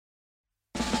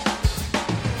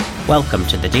Welcome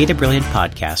to the Data Brilliant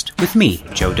podcast with me,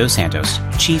 Joe Dos Santos,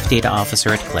 Chief Data Officer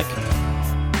at Click.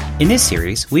 In this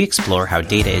series, we explore how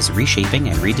data is reshaping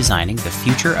and redesigning the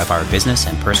future of our business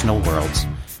and personal worlds.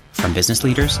 From business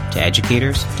leaders to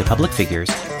educators to public figures,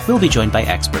 we'll be joined by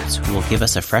experts who will give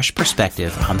us a fresh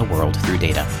perspective on the world through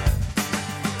data.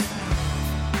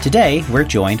 Today, we're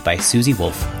joined by Susie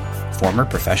Wolff, former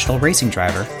professional racing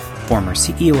driver, former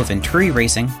CEO of Venturi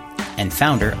Racing, and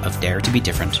founder of Dare to be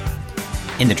Different.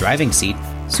 In the driving seat,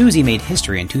 Susie made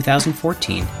history in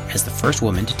 2014 as the first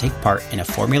woman to take part in a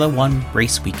Formula One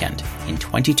race weekend in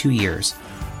 22 years,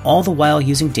 all the while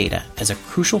using data as a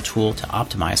crucial tool to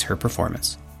optimize her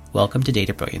performance. Welcome to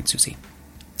Data Brilliant, Susie.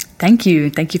 Thank you.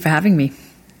 Thank you for having me.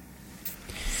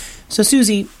 So,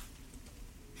 Susie,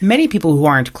 many people who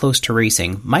aren't close to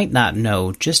racing might not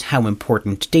know just how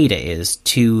important data is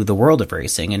to the world of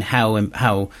racing and how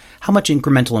much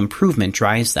incremental improvement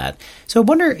drives that. So I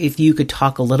wonder if you could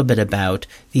talk a little bit about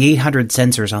the 800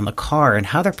 sensors on the car and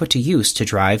how they're put to use to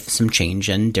drive some change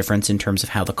and difference in terms of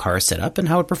how the car is set up and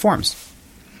how it performs.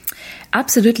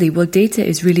 Absolutely. Well, data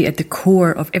is really at the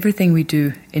core of everything we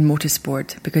do in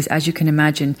motorsport because, as you can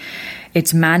imagine,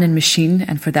 it's man and machine,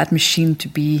 and for that machine to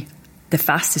be the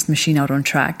fastest machine out on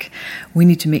track, we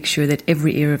need to make sure that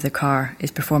every area of the car is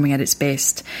performing at its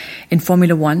best. In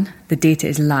Formula One, the data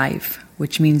is live,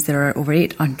 which means there are over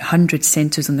 800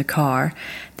 sensors on the car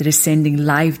that is sending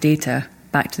live data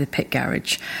back to the pit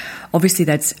garage. Obviously,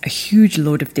 that's a huge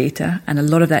load of data, and a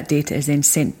lot of that data is then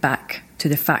sent back to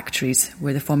the factories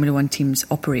where the Formula One teams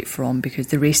operate from, because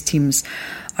the race teams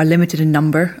are limited in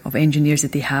number of engineers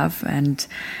that they have, and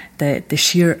the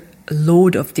sheer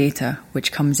load of data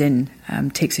which comes in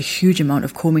takes a huge amount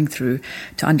of combing through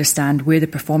to understand where the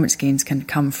performance gains can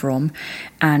come from,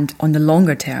 and on the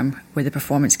longer term where the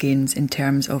performance gains in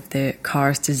terms of the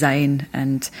car's design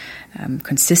and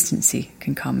consistency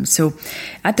can come. So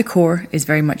at the core is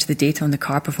very much the data on the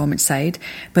car performance side,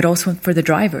 but also for the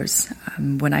drivers.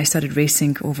 When I started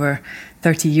racing over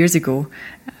 30 years ago,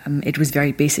 it was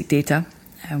very basic data,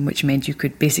 which meant you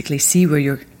could basically see where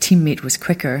your teammate was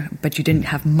quicker, but you didn't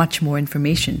have much more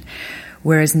information.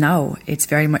 Whereas now, it's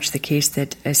very much the case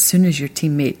that as soon as your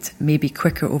teammate may be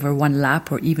quicker over one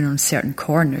lap or even on certain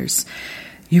corners,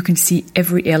 you can see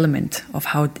every element of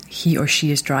how he or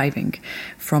she is driving,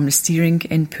 from the steering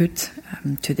input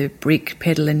to the brake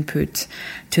pedal input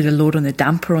to the load on the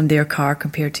damper on their car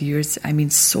compared to yours. I mean,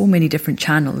 so many different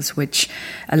channels which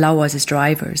allow us as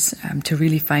drivers to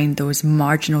really find those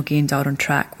marginal gains out on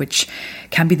track, which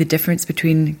can be the difference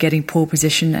between getting pole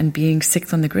position and being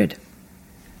sixth on the grid.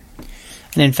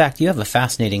 And in fact, you have a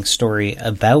fascinating story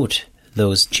about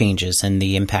those changes and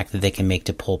the impact that they can make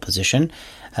to pole position,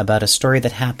 about a story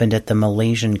that happened at the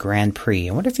Malaysian Grand Prix.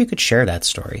 I wonder if you could share that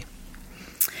story.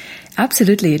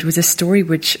 Absolutely. It was a story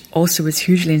which also was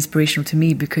hugely inspirational to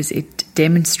me because it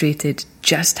demonstrated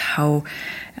just how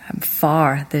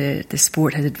far the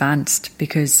sport has advanced.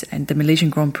 Because in the Malaysian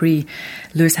Grand Prix,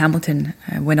 Lewis Hamilton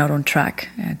went out on track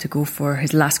to go for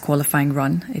his last qualifying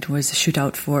run. It was a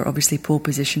shootout for obviously pole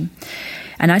position.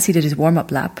 And as he did his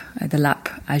warm-up lap, the lap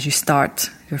as you start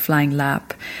your flying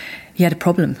lap, he had a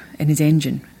problem in his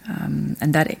engine.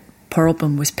 And that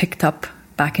problem was picked up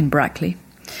back in Brackley.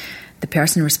 The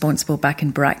person responsible back in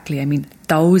Brackley, I mean,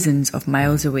 thousands of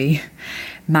miles away,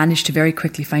 managed to very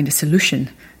quickly find a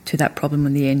solution to that problem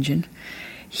on the engine.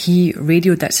 He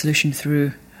radioed that solution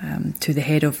through to the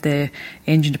head of the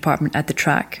engine department at the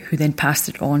track, who then passed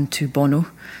it on to Bono,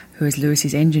 who is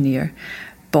Lewis's engineer.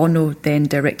 Bono then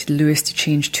directed Lewis to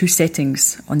change 2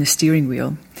 settings on the steering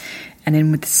wheel. And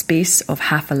then with the space of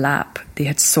half a lap, they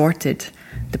had sorted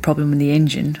the problem in the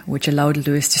engine, which allowed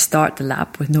Lewis to start the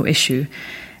lap with no issue.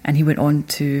 And he went on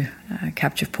to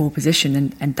capture pole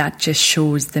position. And that just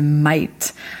shows the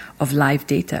might of live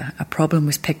data. A problem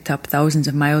was picked up thousands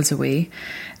of miles away,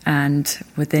 and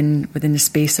within the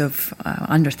space of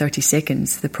under 30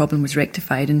 seconds, the problem was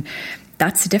rectified. And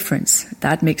that's the difference.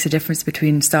 That makes a difference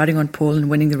between starting on pole and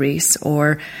winning the race,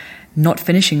 or not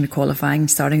finishing the qualifying,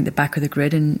 starting at the back of the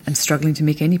grid and struggling to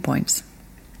make any points.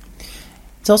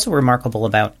 It's also remarkable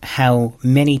about how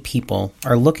many people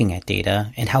are looking at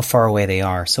data and how far away they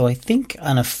are. So I think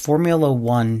on a Formula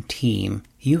One team,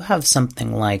 you have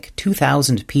something like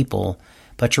 2,000 people,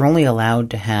 but you're only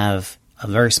allowed to have a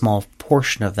very small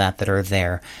portion of that are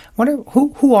there. I wonder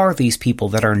who are these people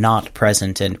that are not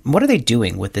present, and what are they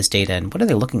doing with this data, and what are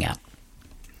they looking at?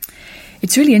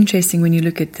 It's really interesting when you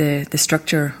look at the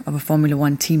structure of a Formula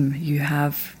One team. You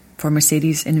have for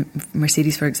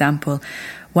Mercedes, for example,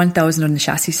 1,000 on the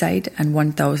chassis side and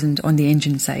 1,000 on the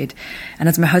engine side. And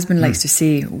as my husband likes to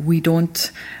say, we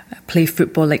don't play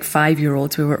football like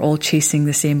 5-year-olds where we're all chasing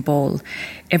the same ball.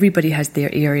 Everybody has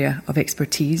their area of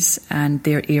expertise and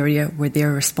their area where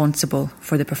they're responsible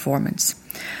for the performance.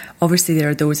 Obviously, there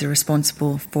are those that are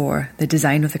responsible for the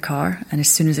design of the car, and as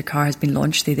soon as a car has been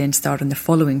launched, they then start on the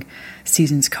following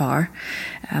season's car.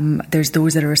 There's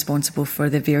those that are responsible for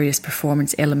the various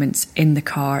performance elements in the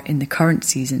car in the current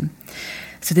season.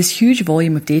 So this huge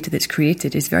volume of data that's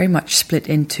created is very much split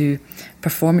into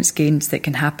performance gains that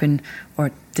can happen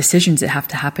or decisions that have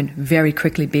to happen very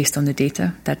quickly based on the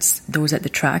data. That's those at the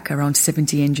track, around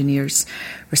 70 engineers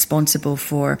responsible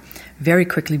for very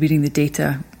quickly reading the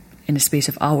data in a space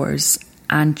of hours,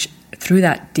 and through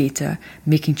that data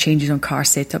making changes on car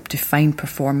setup to find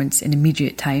performance in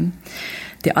immediate time.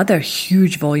 The other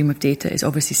huge volume of data is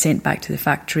obviously sent back to the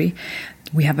factory.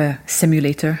 We have a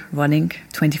simulator running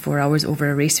 24 hours over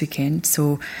a race weekend,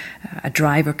 so a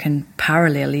driver can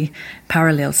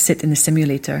parallel sit in the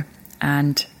simulator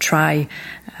and try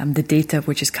the data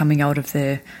which is coming out of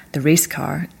the race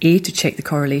car, A, to check the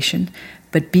correlation,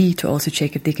 but B, to also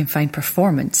check if they can find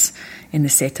performance in the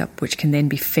setup, which can then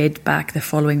be fed back the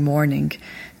following morning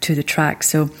to the track.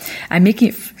 So I'm making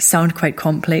it sound quite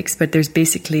complex, but there's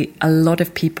basically a lot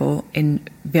of people in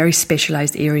very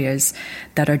specialized areas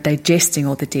that are digesting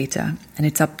all the data, and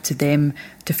it's up to them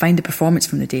to find the performance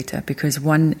from the data, because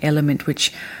one element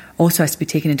which also has to be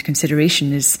taken into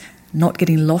consideration is not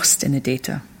getting lost in the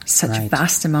data. Such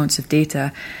vast amounts of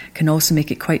data can also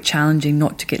make it quite challenging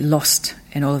not to get lost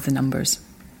in all of the numbers.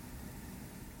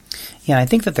 Yeah, I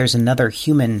think that there's another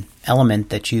human element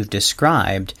that you've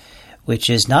described, which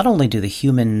is not only do the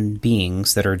human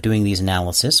beings that are doing these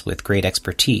analysis with great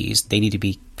expertise, they need to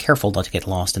be careful not to get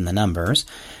lost in the numbers,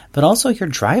 but also your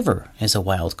driver is a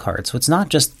wild card. So it's not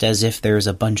just as if there's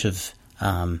a bunch of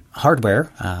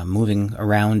hardware moving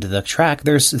around the track.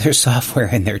 There's software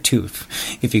in there too,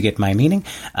 if you get my meaning.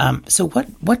 So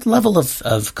what level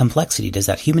of complexity does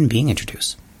that human being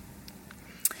introduce?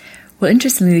 Well,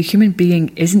 interestingly, the human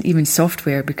being isn't even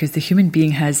software, because the human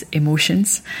being has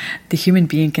emotions. The human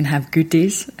being can have good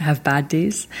days, have bad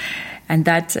days. And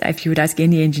that, if you would ask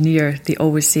any engineer, they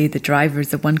always say the driver is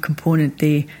the one component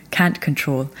they can't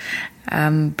control.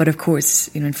 But of course,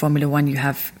 in Formula One, you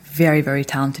have very, very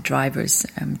talented drivers,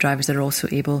 drivers that are also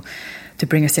able to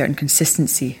bring a certain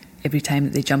consistency every time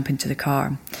that they jump into the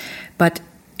car. But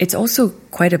it's also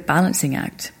quite a balancing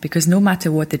act, because no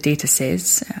matter what the data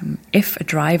says, if a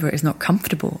driver is not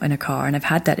comfortable in a car, and I've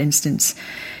had that instance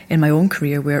in my own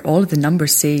career where all of the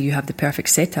numbers say you have the perfect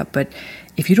setup, but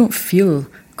if you don't feel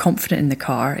confident in the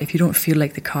car, if you don't feel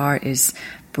like the car is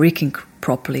braking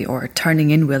properly or turning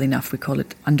in well enough, we call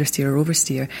it understeer or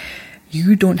oversteer,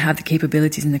 you don't have the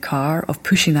capabilities in the car of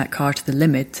pushing that car to the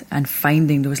limit and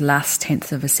finding those last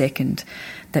tenths of a second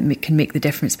that can make the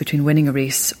difference between winning a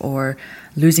race or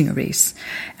losing a race.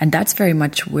 And that's very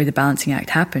much where the balancing act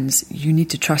happens. You need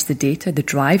to trust the data. The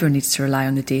driver needs to rely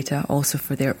on the data also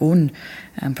for their own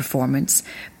performance.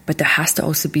 But there has to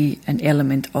also be an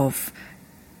element of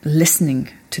listening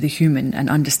to the human and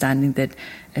understanding that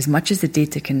as much as the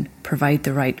data can provide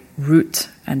the right route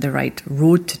and the right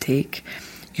road to take,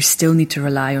 you still need to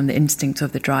rely on the instincts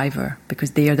of the driver,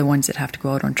 because they are the ones that have to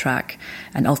go out on track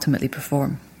and ultimately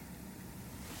perform.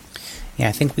 Yeah,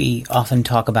 I think we often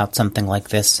talk about something like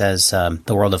this as the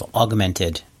world of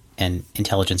augmented and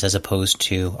intelligence as opposed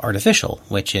to artificial,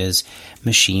 which is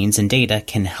machines and data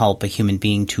can help a human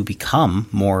being to become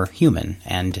more human,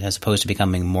 and as opposed to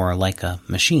becoming more like a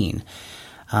machine.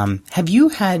 Have you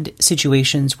had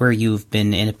situations where you've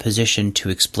been in a position to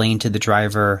explain to the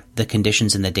driver the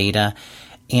conditions in the data?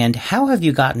 And how have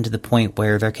you gotten to the point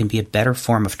where there can be a better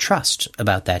form of trust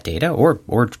about that data, or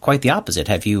quite the opposite?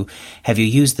 Have you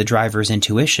used the driver's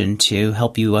intuition to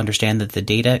help you understand that the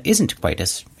data isn't quite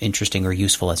as interesting or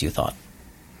useful as you thought?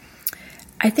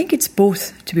 I think it's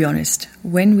both, to be honest.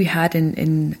 When we had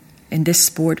in this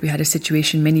sport, we had a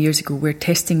situation many years ago where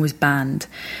testing was banned.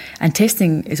 And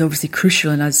testing is obviously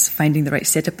crucial in us finding the right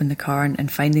setup in the car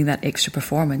and finding that extra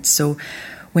performance. So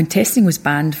when testing was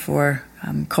banned for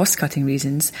cost-cutting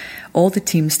reasons, all the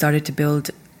teams started to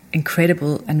build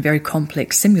incredible and very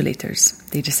complex simulators.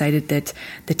 They decided that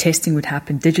the testing would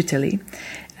happen digitally.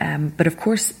 But of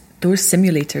course, those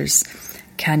simulators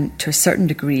can, to a certain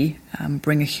degree,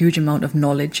 bring a huge amount of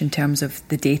knowledge in terms of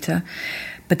the data,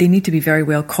 but they need to be very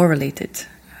well correlated.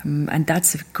 And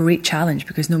that's a great challenge,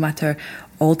 because no matter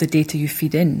all the data you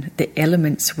feed in, the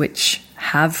elements which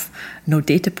have no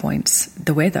data points,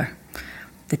 the weather,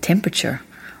 the temperature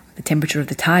of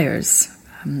the tires,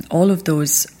 all of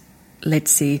those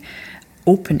let's say,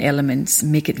 open elements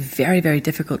make it very, very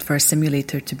difficult for a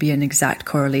simulator to be an exact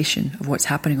correlation of what's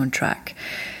happening on track.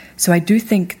 So I do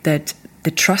think that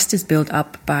the trust is built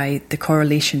up by the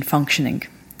correlation functioning,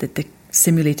 that the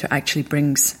simulator actually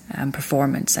brings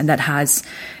performance. And that has,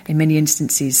 in many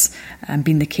instances,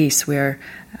 been the case where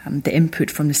the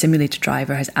input from the simulator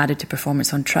driver has added to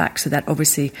performance on track. So that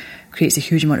obviously creates a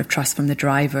huge amount of trust from the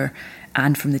driver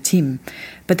and from the team.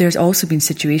 But there's also been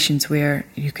situations where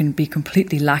you can be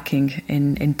completely lacking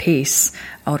in pace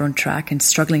out on track and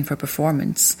struggling for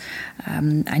performance,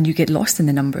 and you get lost in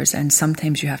the numbers, and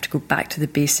sometimes you have to go back to the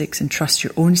basics and trust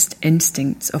your own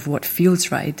instincts of what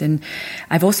feels right. And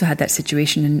I've also had that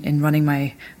situation in running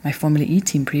my Formula E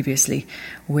team previously,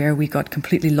 where we got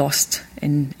completely lost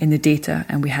in the data,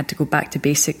 and we had to go back to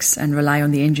basics and rely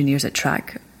on the engineers at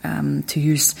track to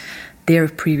use their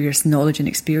previous knowledge and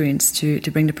experience to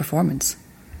bring the performance.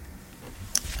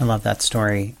 I love that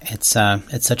story. It's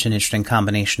such an interesting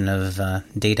combination of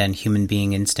data and human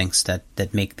being instincts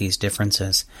that make these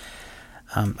differences.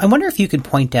 I wonder if you could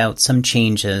point out some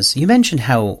changes. You mentioned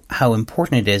how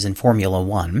important it is in Formula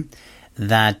One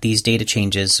that these data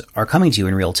changes are coming to you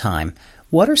in real time.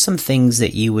 What are some things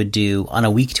that you would do on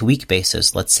a week-to-week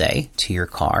basis, let's say, to your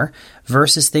car,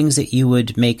 versus things that you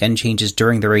would make on changes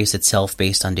during the race itself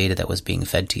based on data that was being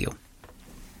fed to you?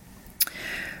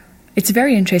 It's a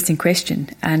very interesting question,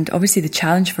 and obviously the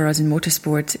challenge for us in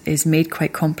motorsport is made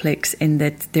quite complex in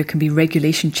that there can be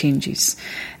regulation changes.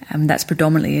 That's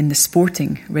predominantly in the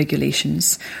sporting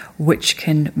regulations, which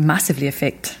can massively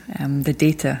affect the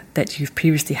data that you've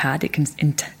previously had. It can,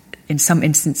 in some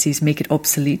instances, make it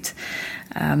obsolete,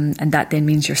 and that then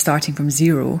means you're starting from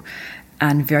zero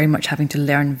and very much having to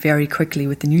learn very quickly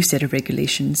with the new set of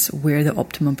regulations where the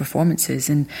optimum performance is.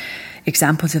 And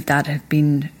examples of that have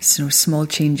been small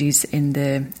changes in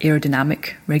the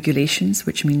aerodynamic regulations,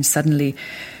 which means suddenly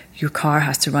your car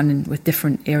has to run with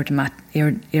different aerodynamic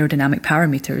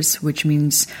parameters, which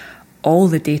means all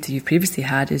the data you've previously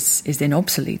had is then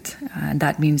obsolete. And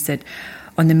that means that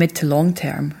on the mid to long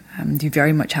term, you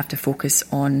very much have to focus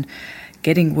on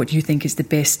getting what you think is the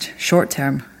best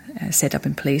short-term setup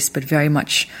in place, but very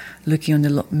much looking on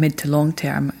the mid to long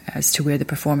term as to where the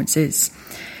performance is.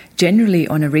 Generally,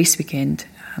 on a race weekend,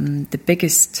 the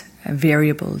biggest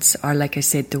variables are, like I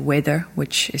said, the weather,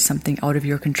 which is something out of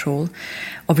your control.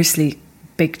 Obviously,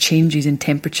 big changes in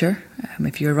temperature.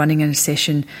 If you're running in a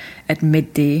session at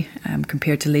midday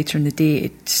compared to later in the day,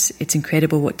 it's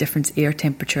incredible what difference air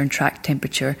temperature and track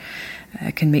temperature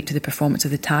can make to the performance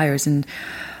of the tyres. And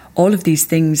all of these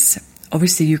things,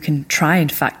 obviously you can try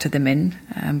and factor them in,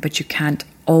 but you can't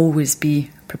always be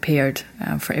prepared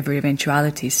for every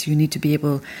eventuality. So you need to be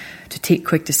able to take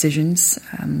quick decisions,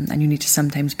 and you need to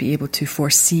sometimes be able to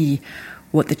foresee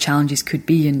what the challenges could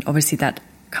be. And obviously that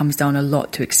comes down a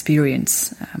lot to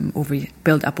experience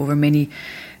built up over many,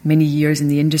 many years in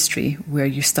the industry, where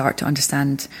you start to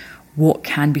understand what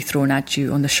can be thrown at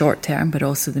you on the short term, but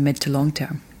also the mid to long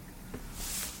term.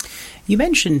 You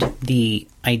mentioned the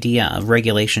idea of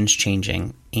regulations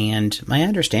changing, and my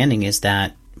understanding is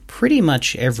that pretty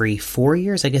much every 4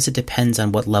 years, I guess it depends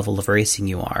on what level of racing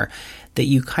you are, that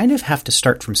you kind of have to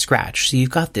start from scratch. So you've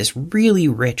got this really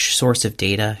rich source of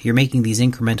data, you're making these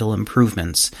incremental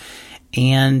improvements,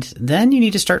 and then you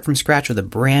need to start from scratch with a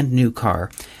brand new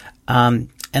car. And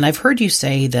I've heard you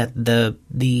say that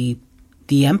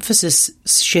the emphasis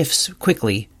shifts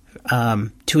quickly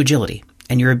to agility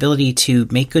and your ability to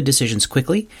make good decisions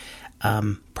quickly,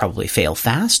 probably fail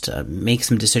fast, make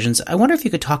some decisions. I wonder if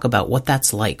you could talk about what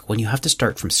that's like when you have to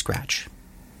start from scratch.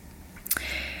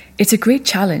 It's a great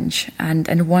challenge,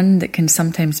 and one that can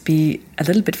sometimes be a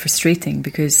little bit frustrating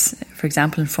because, for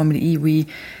example, in Formula E, we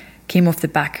came off the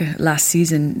back last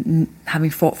season having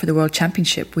fought for the World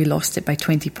Championship. We lost it by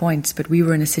 20 points, but we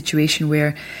were in a situation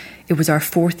where it was our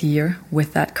fourth year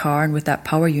with that car and with that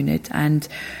power unit, and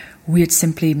we had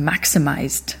simply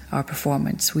maximised our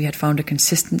performance. We had found a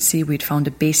consistency, we had found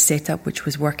a base setup which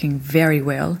was working very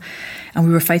well, and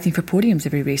we were fighting for podiums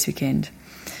every race weekend.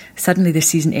 Suddenly the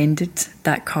season ended,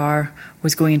 that car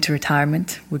was going into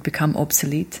retirement, would become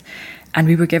obsolete, and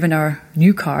we were given our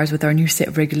new cars with our new set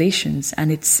of regulations,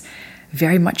 and it's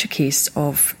very much a case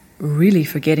of really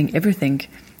forgetting everything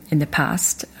in the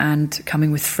past and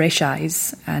coming with fresh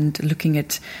eyes and looking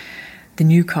at the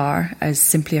new car as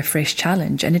simply a fresh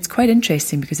challenge. And it's quite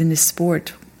interesting because in this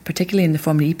sport, particularly in the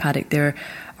Formula E paddock, there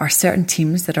are certain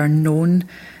teams that are known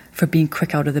for being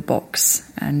quick out of the box.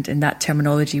 And in that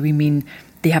terminology, we mean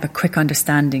they have a quick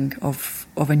understanding of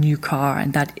a new car,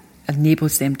 and that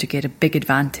enables them to get a big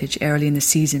advantage early in the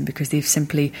season because they've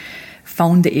simply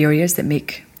found the areas that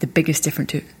make the biggest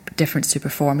difference difference to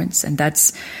performance. And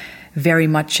that's very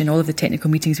much in all of the technical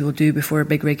meetings we will do before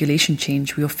a big regulation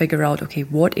change. We'll figure out, okay,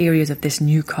 what areas of this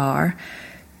new car,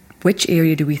 which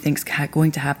area do we think is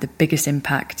going to have the biggest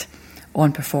impact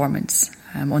on performance?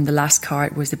 On the last car,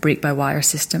 it was the brake-by-wire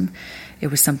system. It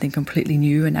was something completely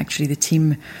new, and actually the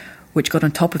team which got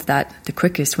on top of that the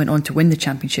quickest went on to win the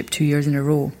championship 2 years in a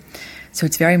row. So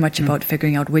it's very much about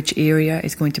figuring out which area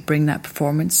is going to bring that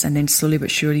performance, and then slowly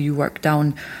but surely you work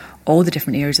down all the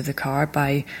different areas of the car.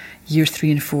 By year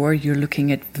 3 and 4, you're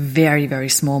looking at very, very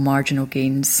small marginal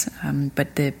gains.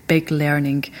 But the big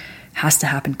learning has to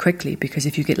happen quickly, because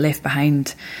if you get left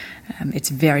behind, it's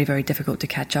very, very difficult to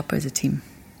catch up as a team.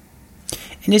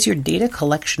 And is your data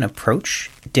collection approach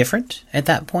different at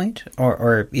that point?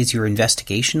 Or is your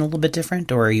investigation a little bit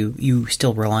different? Or are you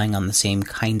still relying on the same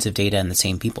kinds of data and the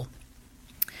same people?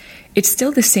 It's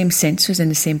still the same sensors in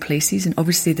the same places, and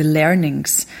obviously the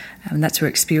learnings, and that's where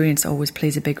experience always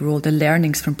plays a big role. The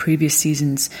learnings from previous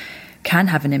seasons can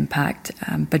have an impact,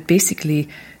 but basically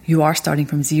you are starting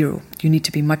from zero. You need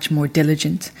to be much more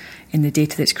diligent in the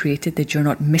data that's created, that you're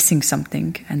not missing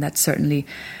something, and that's certainly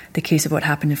the case of what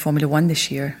happened in Formula One this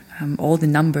year. All the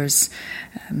numbers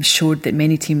showed that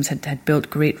many teams had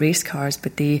built great race cars,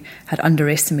 but they had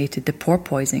underestimated the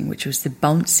porpoising, which was the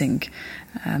bouncing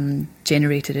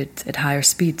generated at higher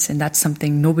speeds. And that's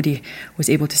something nobody was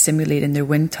able to simulate in their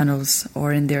wind tunnels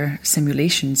or in their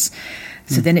simulations.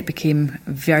 So then it became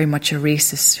very much a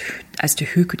race as to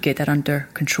who could get that under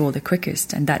control the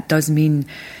quickest. And that does mean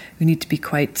you need to be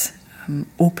quite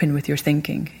open with your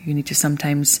thinking. You need to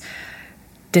sometimes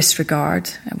disregard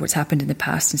what's happened in the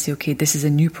past and say, okay, this is a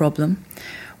new problem.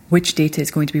 Which data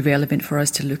is going to be relevant for us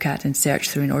to look at and search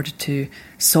through in order to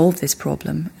solve this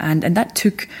problem? And that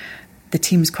took the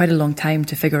teams quite a long time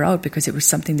to figure out, because it was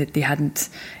something that they hadn't,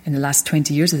 in the last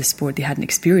 20 years of the sport, they hadn't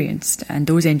experienced. And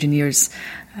those engineers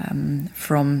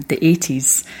from the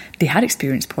 80s, they had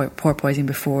experienced porpoising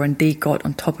before, and they got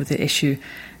on top of the issue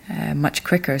much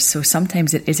quicker. So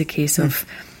sometimes it is a case of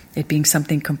it being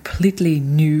something completely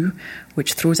new,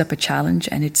 which throws up a challenge,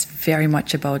 and it's very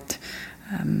much about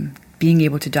being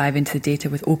able to dive into the data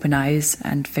with open eyes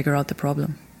and figure out the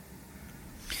problem.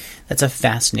 That's a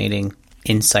fascinating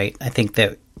insight. I think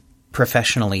that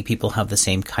professionally people have the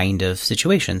same kind of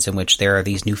situations in which there are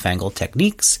these newfangled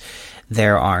techniques,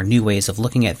 there are new ways of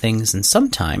looking at things, and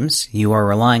sometimes you are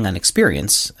relying on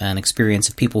experience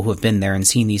of people who have been there and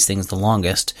seen these things the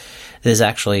longest. That is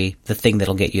actually the thing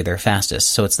that'll get you there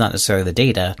fastest. So it's not necessarily the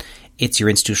data, it's your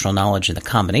institutional knowledge and the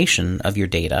combination of your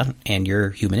data and your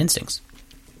human instincts.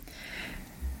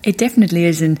 It definitely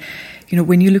is. And,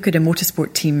 when you look at a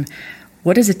motorsport team,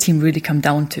 what does a team really come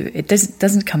down to? It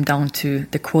doesn't come down to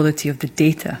the quality of the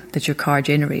data that your car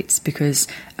generates, because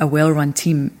a well-run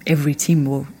team, every team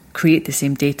will create the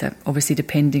same data, obviously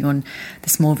depending on the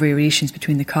small variations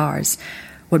between the cars.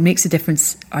 What makes a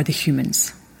difference are the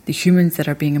humans that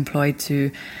are being employed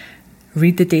to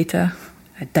read the data,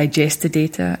 digest the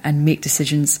data, and make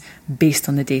decisions based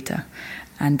on the data.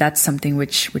 And that's something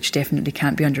which definitely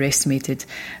can't be underestimated.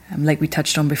 Like we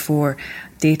touched on before,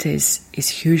 data is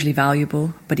hugely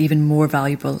valuable, but even more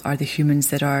valuable are the humans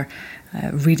that are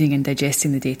reading and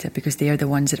digesting the data, because they are the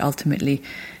ones that ultimately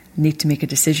need to make a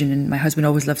decision. And my husband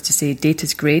always loves to say,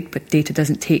 data's great, but data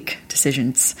doesn't take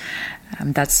decisions.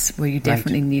 That's where you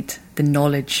definitely need the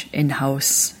knowledge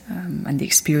in-house, and the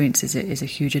experience is a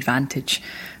huge advantage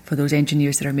for those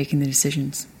engineers that are making the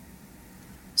decisions.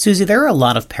 Susie, there are a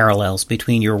lot of parallels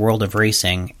between your world of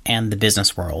racing and the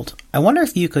business world. I wonder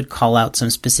if you could call out some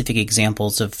specific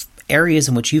examples of areas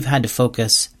in which you've had to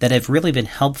focus that have really been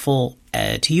helpful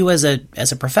to you as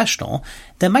a professional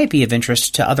that might be of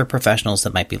interest to other professionals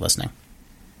that might be listening.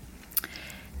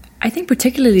 I think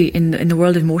particularly in the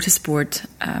world of motorsport,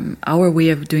 our way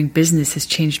of doing business has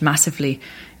changed massively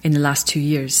in the last 2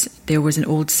 years. There was an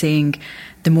old saying,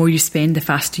 the more you spend, the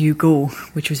faster you go,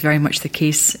 which was very much the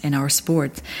case in our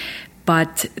sport.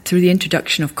 But through the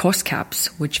introduction of cost caps,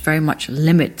 which very much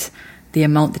limit the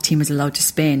amount the team is allowed to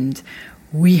spend,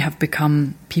 we have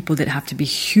become people that have to be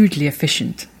hugely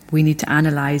efficient. We need to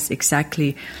analyse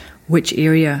exactly which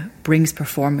area brings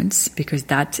performance, because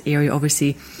that area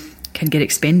obviously can get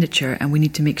expenditure, and we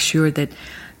need to make sure that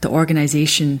the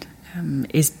organisation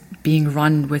is being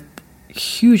run with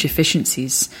huge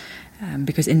efficiencies,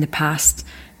 because in the past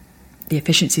the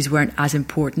efficiencies weren't as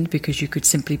important, because you could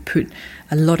simply put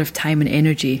a lot of time and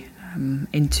energy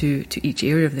into each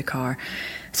area of the car.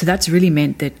 So that's really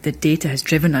meant that the data has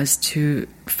driven us to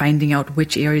finding out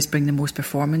which areas bring the most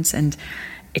performance, and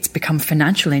it's become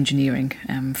financial engineering.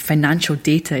 Financial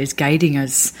data is guiding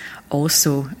us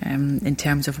also in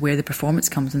terms of where the performance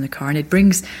comes in the car. And it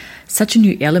brings such a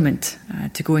new element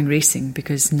to going racing,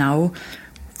 because now,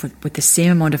 with the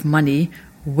same amount of money,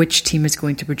 which team is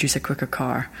going to produce a quicker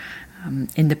car?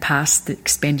 In the past, the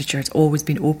expenditure has always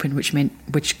been open, which meant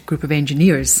which group of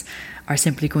engineers are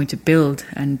simply going to build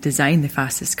and design the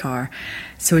fastest car.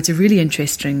 So it's a really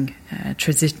interesting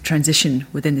transition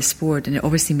within the sport, and it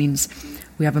obviously means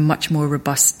we have a much more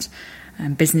robust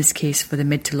business case for the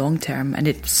mid to long term, and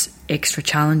it's extra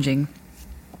challenging.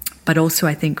 But also,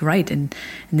 I think, in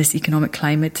this economic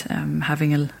climate,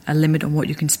 having a limit on what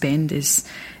you can spend is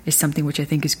something which I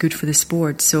think is good for the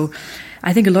sport. So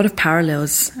I think a lot of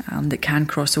parallels that can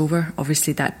cross over.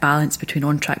 Obviously, that balance between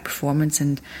on-track performance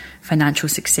and financial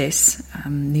success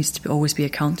needs to always be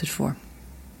accounted for.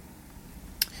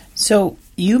 So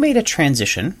you made a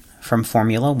transition from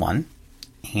Formula One,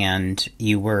 and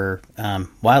you were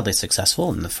wildly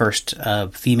successful, and the first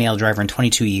female driver in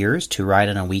 22 years to ride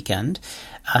on a weekend,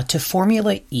 to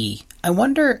Formula E. I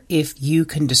wonder if you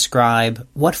can describe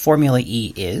what Formula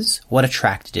E is, what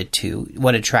attracted it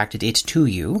to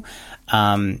you,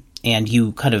 and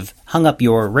you kind of hung up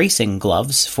your racing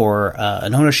gloves for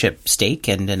an ownership stake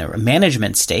and a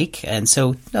management stake. And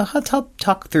so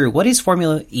talk through, what is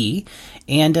Formula E,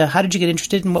 and how did you get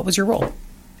interested, and what was your role?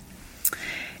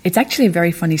 It's actually a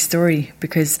very funny story,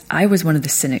 because I was one of the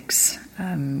cynics.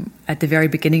 At the very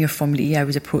beginning of Formula E, I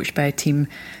was approached by a team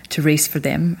to race for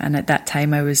them. And at that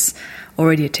time, I was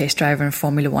already a test driver in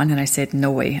Formula One. And I said,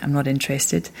 no way, I'm not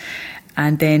interested.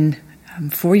 And then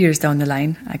 4 years down the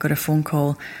line, I got a phone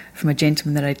call from a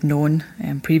gentleman that I'd known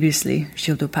previously,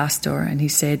 Gildo Pastor. And he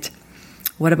said,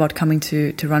 what about coming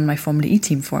to run my Formula E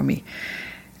team for me?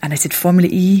 And I said, Formula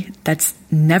E, that's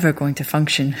never going to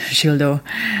function, Gildo.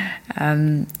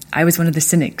 I was one of the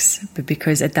cynics, but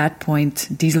because at that point,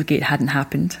 Dieselgate hadn't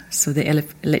happened. So the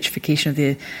electrification of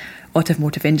the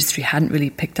automotive industry hadn't really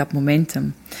picked up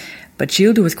momentum. But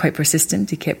Gildo was quite persistent.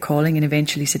 He kept calling and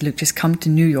eventually said, look, just come to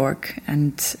New York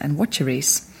and watch a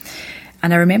race.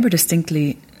 And I remember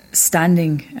distinctly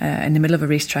standing in the middle of a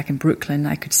racetrack in Brooklyn.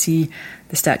 I could see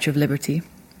the Statue of Liberty.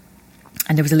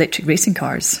 And there was electric racing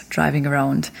cars driving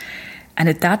around. And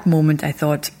at that moment, I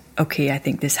thought, okay, I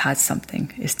think this has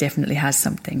something. This definitely has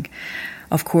something.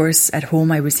 Of course, at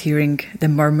home, I was hearing the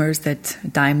murmurs that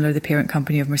Daimler, the parent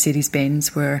company of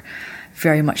Mercedes-Benz, were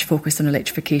very much focused on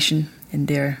electrification in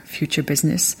their future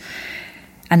business.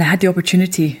 And I had the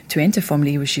opportunity to enter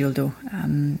Formula E with Gildo.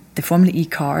 The Formula E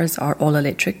cars are all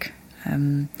electric.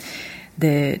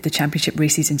 The championship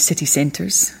races in city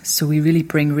centres. So we really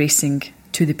bring racing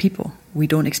to the people. We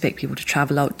don't expect people to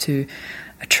travel out to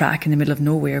a track in the middle of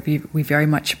nowhere. We very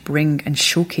much bring and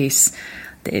showcase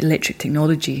the electric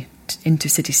technology into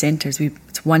city centres.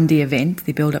 It's a one-day event.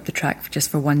 They build up the track just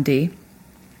for one day.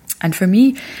 And for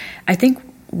me, I think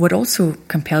what also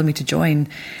compelled me to join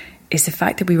is the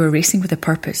fact that we were racing with a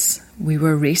purpose. We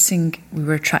were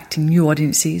attracting new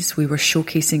audiences. We were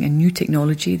showcasing a new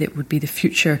technology that would be the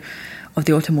future of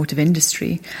the automotive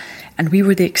industry. And we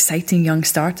were the exciting young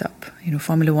startup.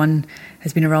 Formula One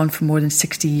has been around for more than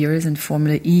 60 years, and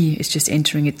Formula E is just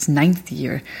entering its 9th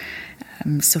year.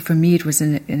 So for me, it was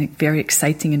a very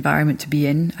exciting environment to be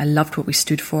in. I loved what we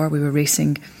stood for. We were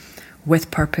racing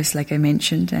with purpose, like I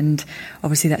mentioned. And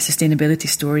obviously that sustainability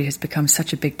story has become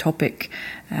such a big topic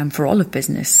for all of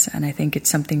business. And I think it's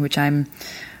something which I'm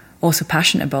also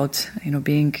passionate about.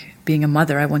 Being a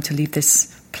mother, I want to leave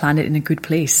this planet in a good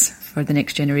place for the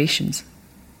next generations.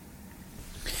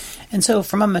 And so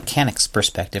from a mechanics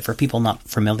perspective, for people not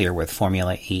familiar with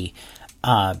Formula E,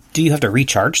 do you have to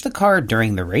recharge the car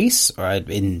during the race or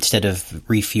instead of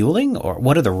refueling? Or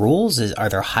what are the rules? Are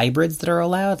there hybrids that are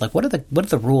allowed? Like, what are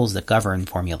the rules that govern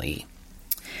Formula E?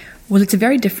 Well, it's a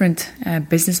very different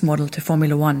business model to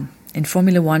Formula One. In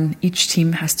Formula One, each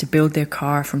team has to build their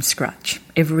car from scratch.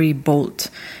 Every bolt,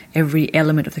 every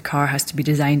element of the car has to be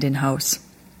designed in-house.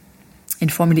 In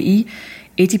Formula E,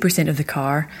 80% of the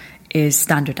car is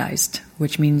standardized,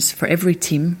 which means for every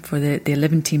team, for the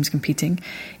 11 teams competing,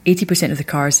 80% of the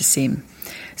car is the same.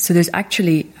 So there's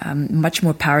actually much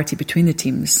more parity between the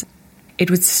teams.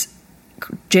 It was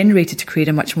generated to create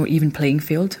a much more even playing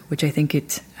field, which I think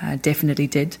it definitely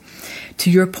did.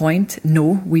 To your point,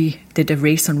 no, we did a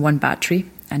race on one battery,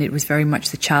 and it was very much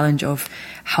the challenge of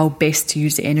how best to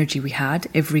use the energy we had.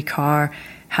 Every car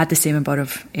had the same amount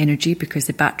of energy because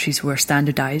the batteries were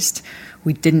standardized.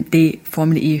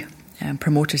 Formula E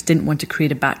promoters didn't want to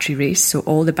create a battery race, so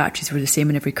all the batteries were the same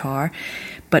in every car.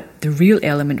 But the real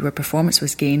element where performance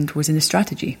was gained was in the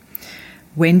strategy.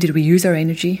 when did we use our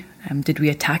energy? Did we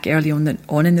attack early on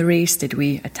in the race? Did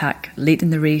we attack late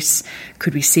in the race?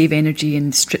 Could we save energy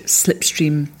in the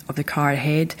slipstream of the car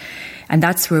ahead? And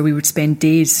that's where we would spend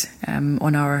days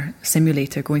on our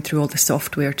simulator going through all the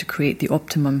software to create the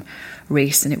optimum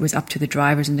race. And it was up to the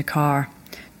drivers in the car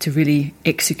to really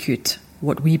execute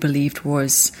what we believed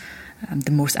was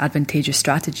the most advantageous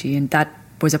strategy. And that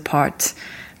was a part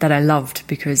that I loved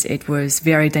because it was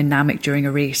very dynamic during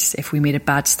a race. If we made a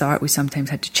bad start, we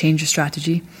sometimes had to change the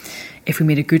strategy. If we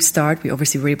made a good start, we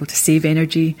obviously were able to save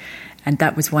energy. And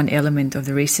that was one element of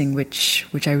the racing which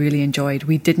I really enjoyed.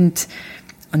 We didn't,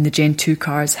 on the Gen 2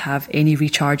 cars, have any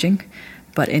recharging.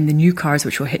 But in the new cars,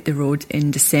 which will hit the road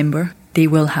in December, they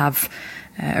will have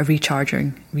a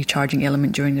recharging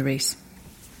element during the race.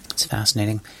 It's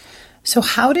fascinating. So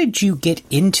how did you get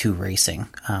into racing?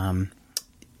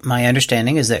 My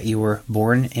understanding is that you were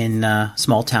born in a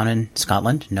small town in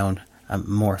Scotland, known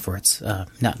more for its,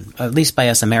 not at least by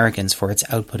us Americans, for its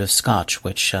output of Scotch,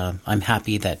 which I'm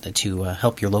happy that to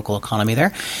help your local economy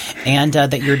there, and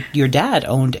that your dad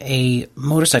owned a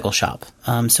motorcycle shop.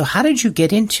 So how did you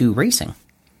get into racing?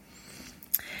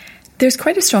 There's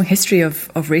quite a strong history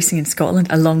of racing in Scotland,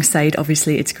 alongside,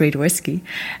 obviously, its great whiskey.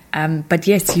 But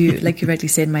yes, like you rightly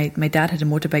said, my dad had a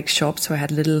motorbike shop, so I had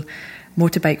a little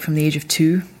motorbike from the age of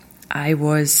 2. I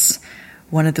was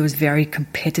one of those very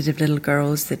competitive little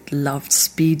girls that loved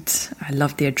speed. I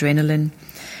loved the adrenaline.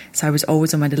 So I was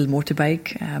always on my little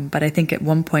motorbike. But I think at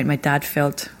one point my dad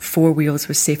felt 4 wheels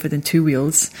was safer than 2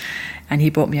 wheels. And he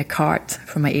bought me a kart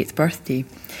for my 8th birthday.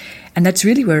 And that's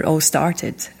really where it all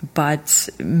started. But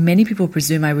many people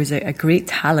presume I was a great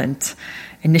talent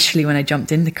initially when I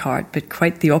jumped in the kart. But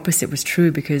quite the opposite was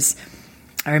true, because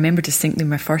I remember distinctly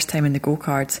my first time in the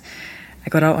go-kart. I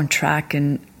got out on track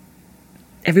and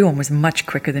everyone was much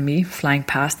quicker than me flying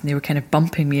past, and they were kind of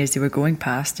bumping me as they were going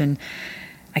past. And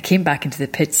I came back into the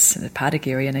pits, the paddock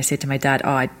area, and I said to my dad,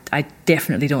 I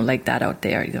definitely don't like that out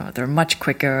there. They're much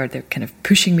quicker. They're kind of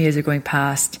pushing me as they're going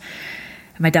past.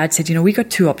 And my dad said, we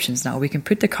got 2 options now. We can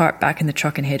put the cart back in the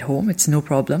truck and head home. It's no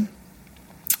problem.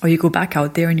 Or you go back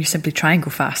out there and you simply try and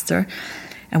go faster.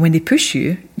 And when they push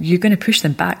you, you're going to push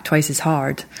them back twice as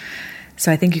hard.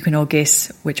 So I think you can all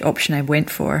guess which option I went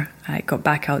for. I got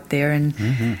back out there and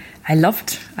I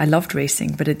loved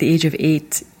racing. But at the age of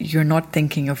 8, you're not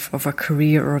thinking of a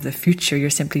career or of the future. You're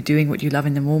simply doing what you love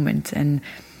in the moment. And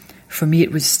for me,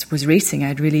 it was racing.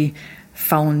 I'd really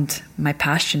found my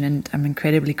passion, and I'm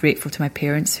incredibly grateful to my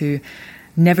parents who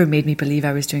never made me believe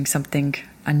I was doing something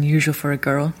unusual for a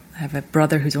girl. I have a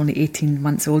brother who's only 18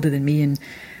 months older than me, and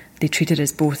they treated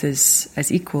us both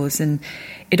as equals. And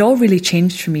it all really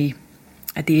changed for me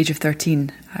at the age of 13.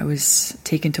 I was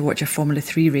taken to watch a Formula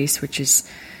 3 race, which is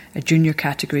a junior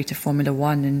category to Formula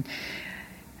 1. And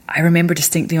I remember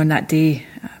distinctly on that day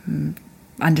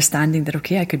understanding that,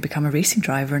 okay, I could become a racing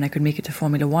driver and I could make it to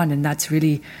Formula 1. And that's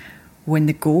really when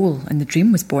the goal and the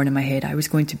dream was born in my head. I was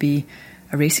going to be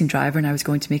a racing driver and I was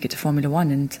going to make it to Formula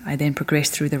 1. And I then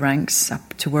progressed through the ranks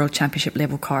up to World Championship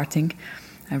level karting.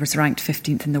 I was ranked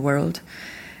 15th in the world.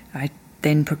 I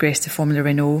then progressed to Formula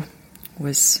Renault,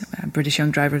 was a British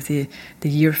Young Driver of the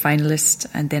Year finalist,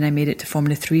 and then I made it to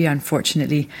Formula 3. I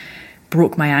unfortunately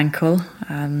broke my ankle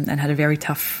and had a very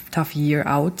tough year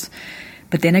out.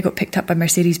 But then I got picked up by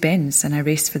Mercedes-Benz and I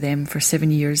raced for them for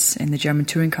 7 years in the German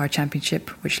Touring Car Championship,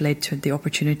 which led to the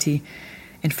opportunity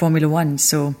in Formula 1.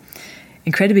 So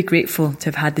incredibly grateful to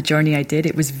have had the journey I did.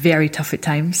 It was very tough at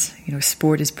times.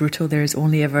 Sport is brutal. There is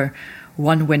only ever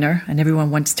one winner and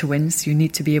everyone wants to win. So you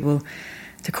need to be able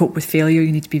to cope with failure.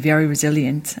 You need to be very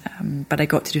resilient. But I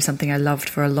got to do something I loved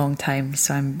for a long time.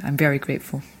 So I'm very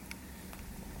grateful.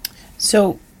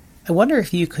 So I wonder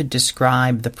if you could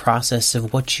describe the process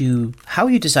of how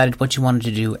you decided what you wanted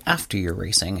to do after your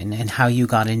racing, and how you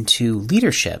got into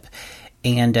leadership,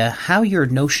 and how your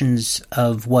notions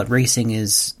of what racing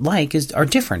is like are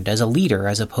different as a leader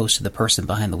as opposed to the person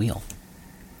behind the wheel.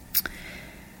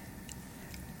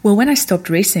 Well, when I stopped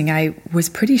racing, I was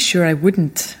pretty sure I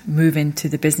wouldn't move into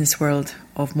the business world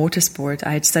of motorsport.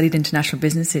 I had studied international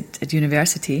business at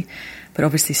university, but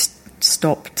obviously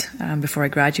stopped before I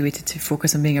graduated to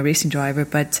focus on being a racing driver.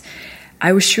 But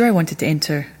I was sure I wanted to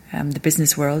enter the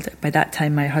business world. By that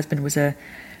time, my husband was a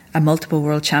multiple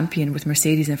world champion with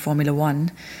Mercedes in Formula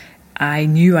 1. I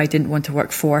knew I didn't want to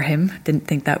work for him. Didn't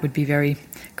think that would be very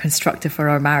constructive for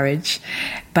our marriage.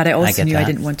 But I also knew I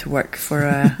didn't want to work for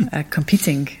a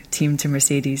competing team to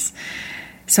Mercedes.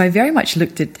 So I very much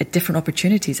looked at different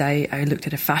opportunities. I looked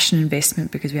at a fashion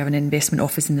investment because we have an investment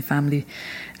office in the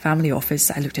family office.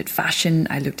 I looked at fashion.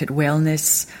 I looked at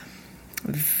wellness.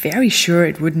 Very sure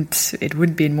it wouldn't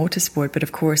be in motorsport, but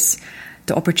of course,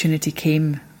 the opportunity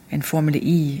came in Formula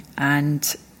E,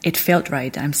 and it felt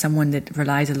right. I'm someone that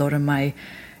relies a lot on my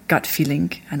gut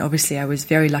feeling, and obviously I was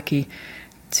very lucky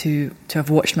to have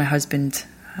watched my husband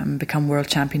become world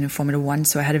champion in Formula One,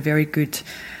 so I had a very good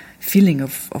feeling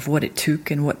of what it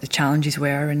took and what the challenges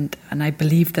were, and I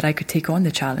believed that I could take on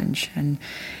the challenge. And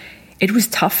it was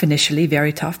tough initially,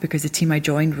 very tough, because the team I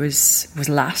joined was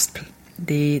last.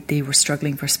 They were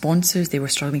struggling for sponsors, they were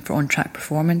struggling for on-track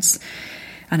performance,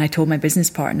 and I told my business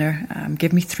partner,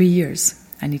 give me 3 years.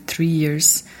 I need 3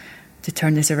 years to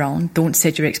turn this around. Don't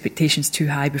set your expectations too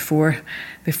high before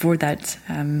that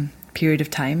period of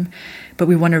time. But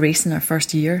we won a race in our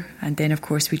first year, and then of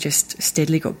course we just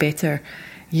steadily got better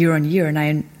year on year, and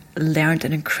I learned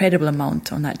an incredible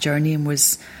amount on that journey and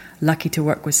was lucky to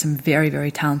work with some very,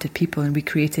 very talented people, and we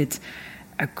created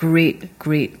a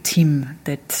great team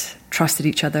that trusted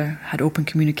each other, had open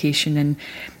communication, and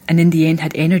in the end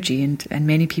had energy. And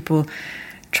many people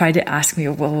try to ask me,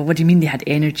 well, what do you mean they had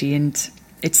energy? And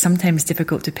it's sometimes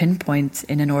difficult to pinpoint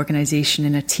in an organisation,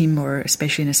 in a team, or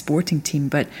especially in a sporting team,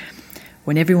 but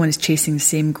when everyone is chasing the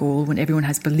same goal, when everyone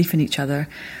has belief in each other,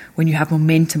 when you have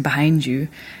momentum behind you,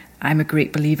 I'm a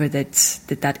great believer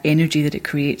that energy that it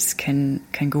creates can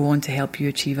go on to help you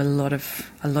achieve a lot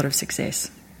of success.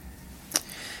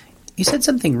 You said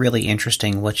something really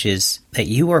interesting, which is that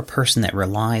you are a person that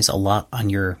relies a lot on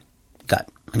your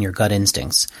gut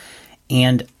instincts.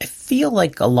 And I feel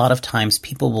like a lot of times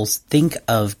people will think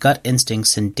of gut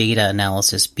instincts and data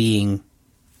analysis being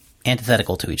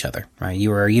antithetical to each other, right?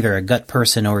 You are either a gut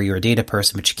person or you're a data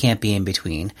person, but you can't be in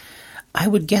between. I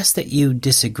would guess that you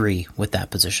disagree with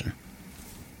that position.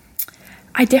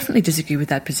 I definitely disagree with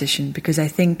that position, because I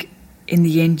think in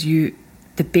the end,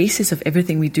 the basis of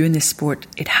everything we do in this sport,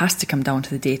 it has to come down to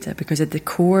the data, because at the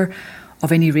core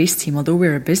of any race team, although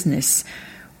we're a business,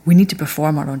 we need to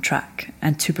perform out on track.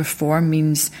 And to perform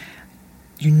means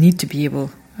you need to be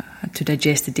able to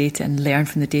digest the data and learn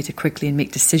from the data quickly and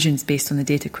make decisions based on the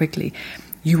data quickly.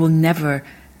 You will never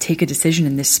take a decision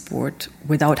in this sport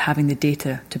without having the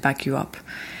data to back you up.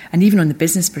 And even on the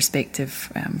business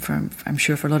perspective, I'm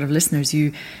sure for a lot of listeners,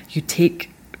 you take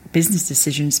business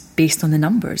decisions based on the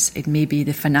numbers. It may be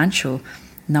the financial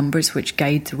numbers which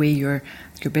guide the way your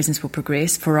business will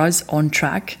progress. For us, on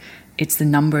track, it's the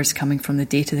numbers coming from the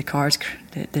data, the cars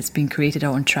that's been created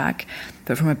out on track.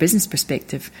 But from a business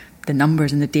perspective, the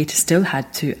numbers and the data still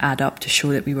had to add up to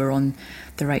show that we were on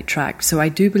the right track. So I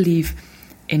do believe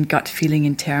in gut feeling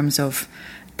in terms of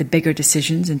the bigger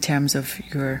decisions, in terms of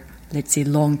your, let's say,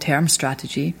 long-term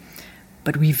strategy.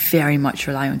 But we very much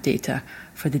rely on data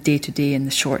for the day-to-day and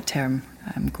the short-term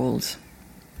goals.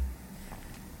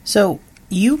 So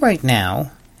you right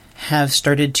now have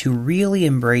started to really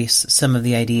embrace some of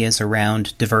the ideas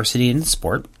around diversity in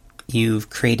sport. You've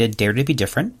created Dare to Be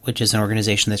Different, which is an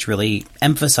organization that's really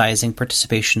emphasizing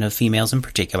participation of females in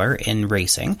particular in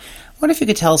racing. I wonder if you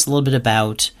could tell us a little bit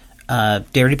about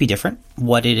Dare to Be Different,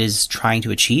 what it is trying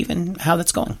to achieve, and how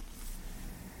that's going.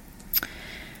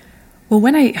 Well,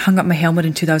 when I hung up my helmet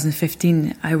in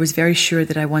 2015, I was very sure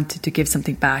that I wanted to give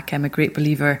something back. I'm a great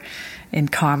believer in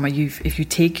karma. If you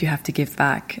take, you have to give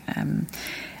back.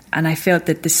 And I felt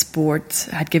that the sport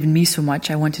had given me so much,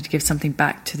 I wanted to give something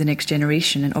back to the next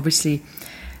generation. And obviously,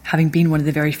 having been one of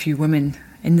the very few women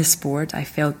in the sport, I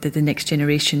felt that the next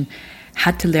generation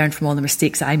had to learn from all the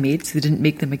mistakes I made, so they didn't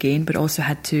make them again, but also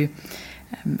had to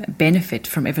benefit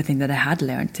from everything that I had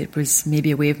learned. It was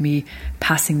maybe a way of me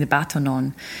passing the baton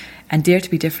on. And Dare to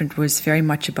Be Different was very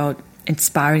much about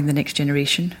inspiring the next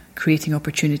generation, creating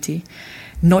opportunity,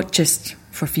 not just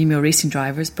for female racing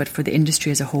drivers, but for the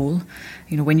industry as a whole.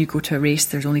 You know, when you go to a race,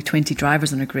 there's only 20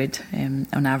 drivers on a grid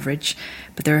on average,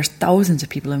 but there are thousands of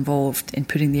people involved in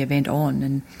putting the event on.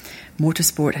 And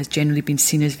motorsport has generally been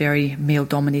seen as very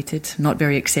male-dominated, not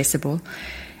very accessible.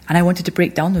 And I wanted to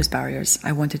break down those barriers.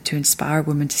 I wanted to inspire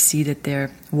women to see that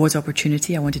there was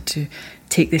opportunity. I wanted to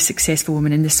take the successful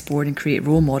women in the sport and create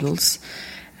role models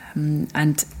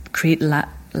and create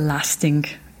lasting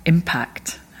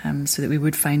impact so that we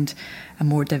would find a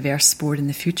more diverse sport in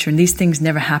the future. And these things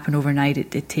never happen overnight.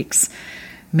 It takes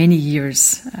many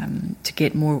years to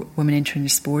get more women entering the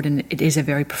sport. And it is a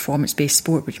very performance-based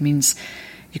sport, which means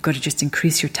you've got to just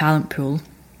increase your talent pool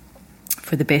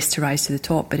for the best to rise to the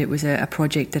top. But it was a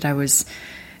project that I was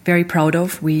very proud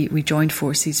of. We joined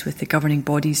forces with the governing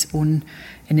body's own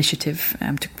initiative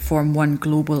to form one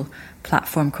global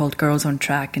platform called Girls on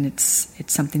Track, and it's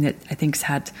something that I think has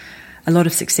had a lot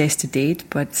of success to date,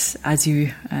 but as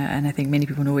you and I think many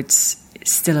people know, it's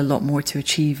still a lot more to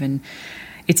achieve. And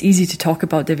it's easy to talk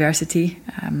about diversity,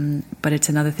 but it's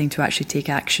another thing to actually take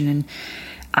action. And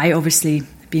I obviously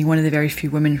being one of the very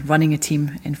few women running a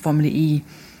team in Formula E,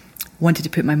 wanted to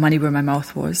put my money where my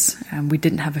mouth was. We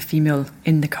didn't have a female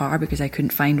in the car because I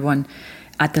couldn't find one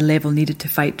at the level needed to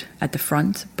fight at the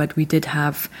front, but we did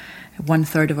have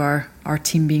 1/3 of our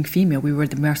team being female. We were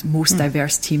the most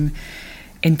diverse team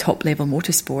in top-level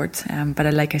motorsport.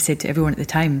 But like I said to everyone at the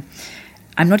time,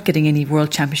 I'm not getting any World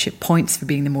Championship points for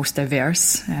being the most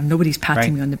diverse. Nobody's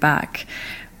patting me on the back.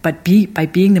 But by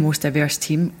being the most diverse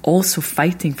team, also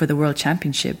fighting for the World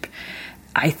Championship,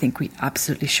 I think we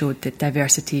absolutely showed that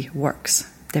diversity works.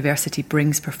 Diversity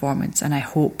brings performance, and I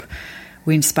hope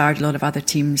we inspired a lot of other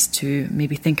teams to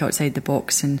maybe think outside the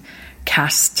box and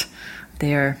cast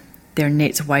their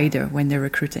nets wider when they're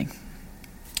recruiting.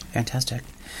 Fantastic.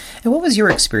 And what was your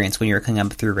experience when you were coming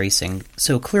up through racing?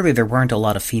 So clearly there weren't a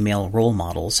lot of female role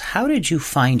models. How did you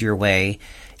find your way?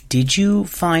 Did you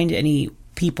find any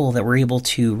people that were able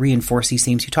to reinforce these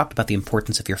themes? You talked about the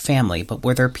importance of your family, but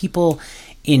were there people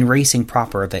in racing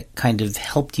proper that kind of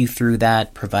helped you through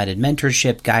that, provided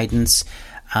mentorship, guidance,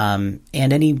 and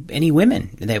any women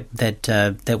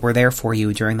that were there for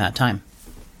you during that time?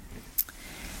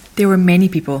 There were many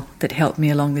people that helped me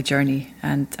along the journey,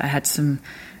 and I had some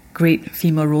great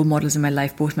female role models in my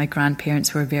life. Both my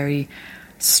grandparents were very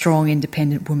strong,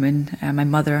 independent women, my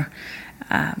mother.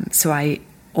 So I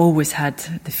always had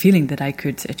the feeling that I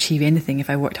could achieve anything if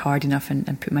I worked hard enough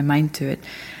and put my mind to it.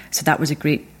 So that was a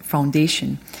great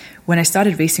foundation. When I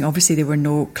started racing, obviously there were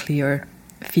no clear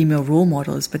female role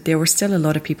models, but there were still a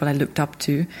lot of people I looked up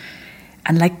to.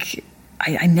 And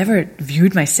I never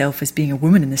viewed myself as being a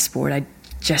woman in the sport. I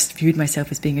just viewed myself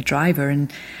as being a driver.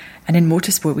 And in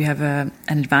motorsport, we have an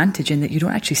advantage in that you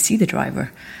don't actually see the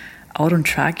driver. Out on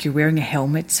track, you're wearing a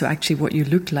helmet, so actually what you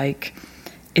look like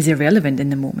is irrelevant in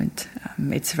the moment.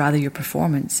 It's rather your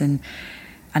performance. And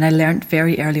I learned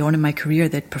very early on in my career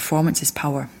that performance is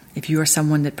power. If you are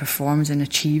someone that performs and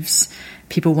achieves,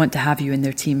 people want to have you in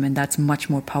their team, and that's much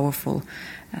more powerful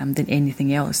than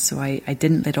anything else. So I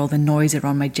didn't let all the noise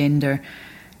around my gender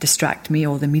distract me,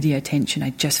 all the media attention. I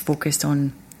just focused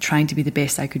on trying to be the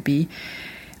best I could be.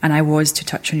 And I was, to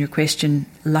touch on your question,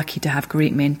 lucky to have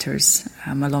great mentors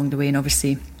along the way. And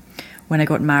obviously, when I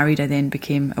got married, I then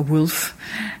became a wolf.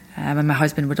 And my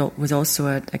husband was also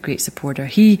a great supporter.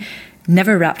 He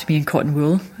never wrapped me in cotton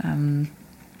wool.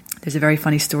 There's a very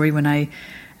funny story. When I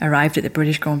arrived at the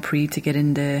British Grand Prix to get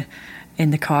in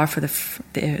the car for the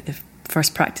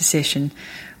first practice session,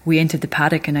 we entered the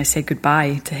paddock and I said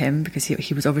goodbye to him because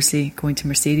he was obviously going to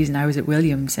Mercedes and I was at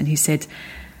Williams. And he said,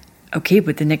 "Okay,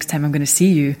 but the next time I'm going to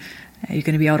see you, you're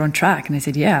going to be out on track." And I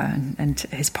said, "Yeah." And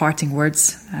his parting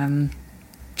words,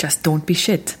 "Just don't be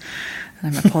shit."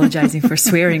 And I'm apologising for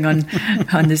swearing on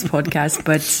this podcast,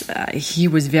 but he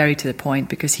was very to the point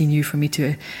because he knew for me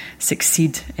to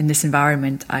succeed in this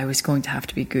environment, I was going to have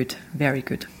to be good, very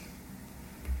good.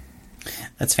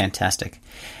 That's fantastic.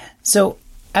 So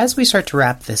as we start to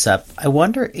wrap this up, I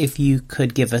wonder if you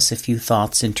could give us a few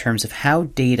thoughts in terms of how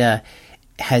data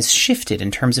has shifted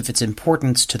in terms of its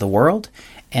importance to the world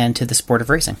and to the sport of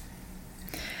racing.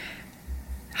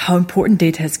 How important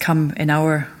data has come in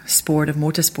our sport of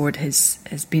motorsport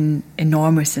has been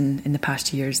enormous in the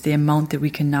past years. The amount that we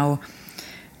can now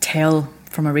tell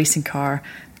from a racing car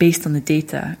based on the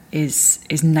data is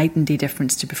night and day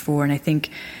difference to before. And I think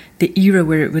the era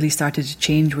where it really started to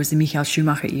change was the Michael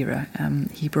Schumacher era.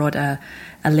 He brought a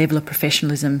level of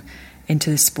professionalism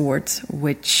into the sport,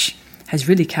 which has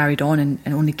really carried on and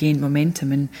only gained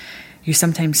momentum. And you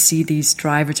sometimes see these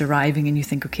drivers arriving and you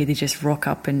think, okay, they just rock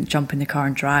up and jump in the car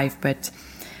and drive. But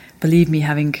believe me,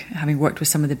 having worked with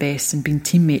some of the best and been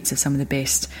teammates of some of the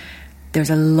best,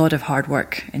 there's a lot of hard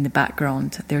work in the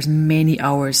background. There's many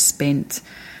hours spent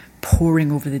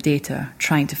poring over the data,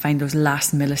 trying to find those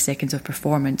last milliseconds of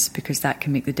performance, because that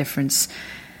can make the difference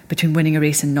between winning a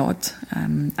race and not,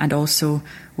 and also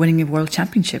winning a world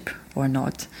championship or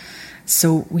not.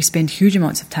 So we spend huge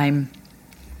amounts of time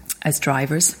as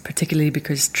drivers, particularly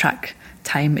because track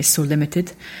time is so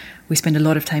limited. We spend a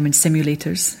lot of time in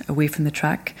simulators away from the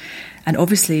track. And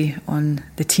obviously on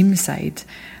the team side,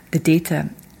 the data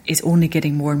is only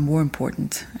getting more and more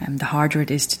important. The harder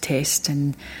it is to test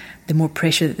and the more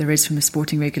pressure that there is from the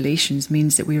sporting regulations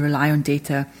means that we rely on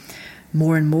data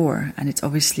more and more. And it's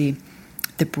obviously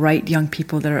the bright young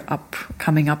people that are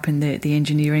coming up in the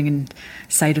engineering and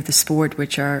side of the sport,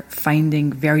 which are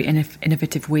finding very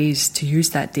innovative ways to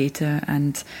use that data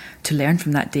and to learn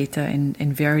from that data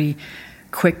in very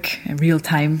quick,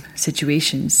 real-time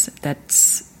situations.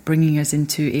 That's bringing us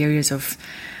into areas of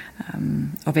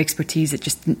expertise that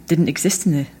just didn't exist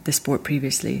in the sport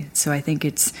previously. So I think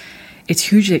it's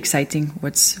hugely exciting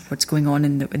what's going on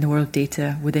in the world of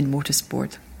data within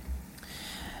motorsport.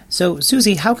 So,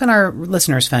 Susie, how can our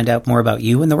listeners find out more about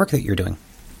you and the work that you're doing?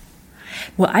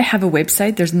 Well, I have a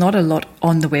website. There's not a lot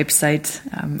on the website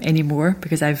anymore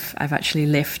because I've actually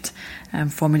left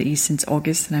Formula E since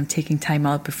August, and I'm taking time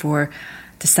out before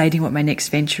deciding what my next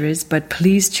venture is. But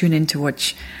please tune in to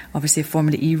watch, obviously, a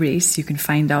Formula E race. You can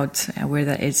find out where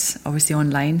that is, obviously,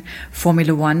 online.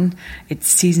 Formula One, its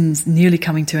season's nearly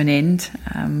coming to an end,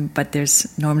 but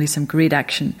there's normally some great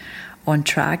action on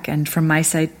track. And from my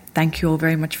side, thank you all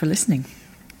very much for listening.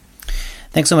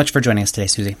 Thanks so much for joining us today,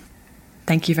 Susie.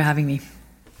 Thank you for having me.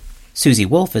 Susie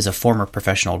Wolff is a former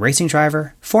professional racing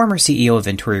driver, former CEO of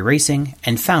Venturi Racing,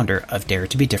 and founder of Dare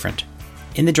to be Different.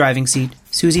 In the driving seat,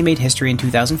 Susie made history in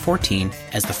 2014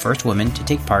 as the first woman to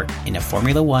take part in a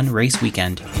Formula One race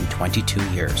weekend in 22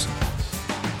 years.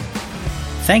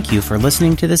 Thank you for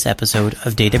listening to this episode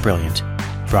of Data Brilliant,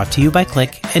 brought to you by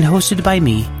Click and hosted by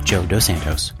me, Joe Dos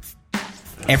Santos.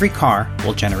 Every car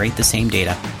will generate the same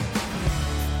data.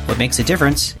 What makes a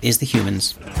difference is the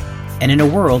humans. And in a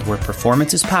world where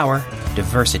performance is power,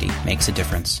 diversity makes a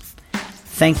difference.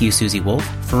 Thank you, Susie Wolff,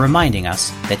 for reminding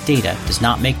us that data does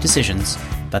not make decisions,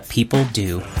 but people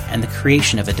do, and the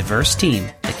creation of a diverse team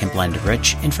that can blend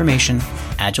rich information,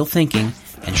 agile thinking,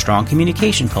 and strong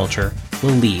communication culture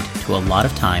will lead to a lot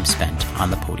of time spent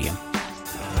on the podium.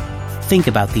 Think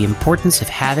about the importance of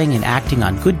having and acting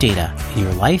on good data in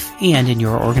your life and in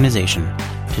your organization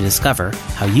to discover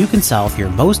how you can solve your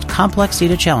most complex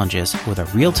data challenges with a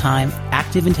real-time,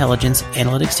 active intelligence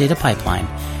analytics data pipeline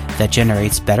that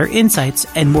generates better insights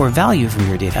and more value from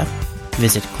your data.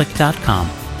 Visit Click.com.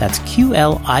 That's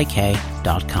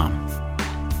QLIK.com.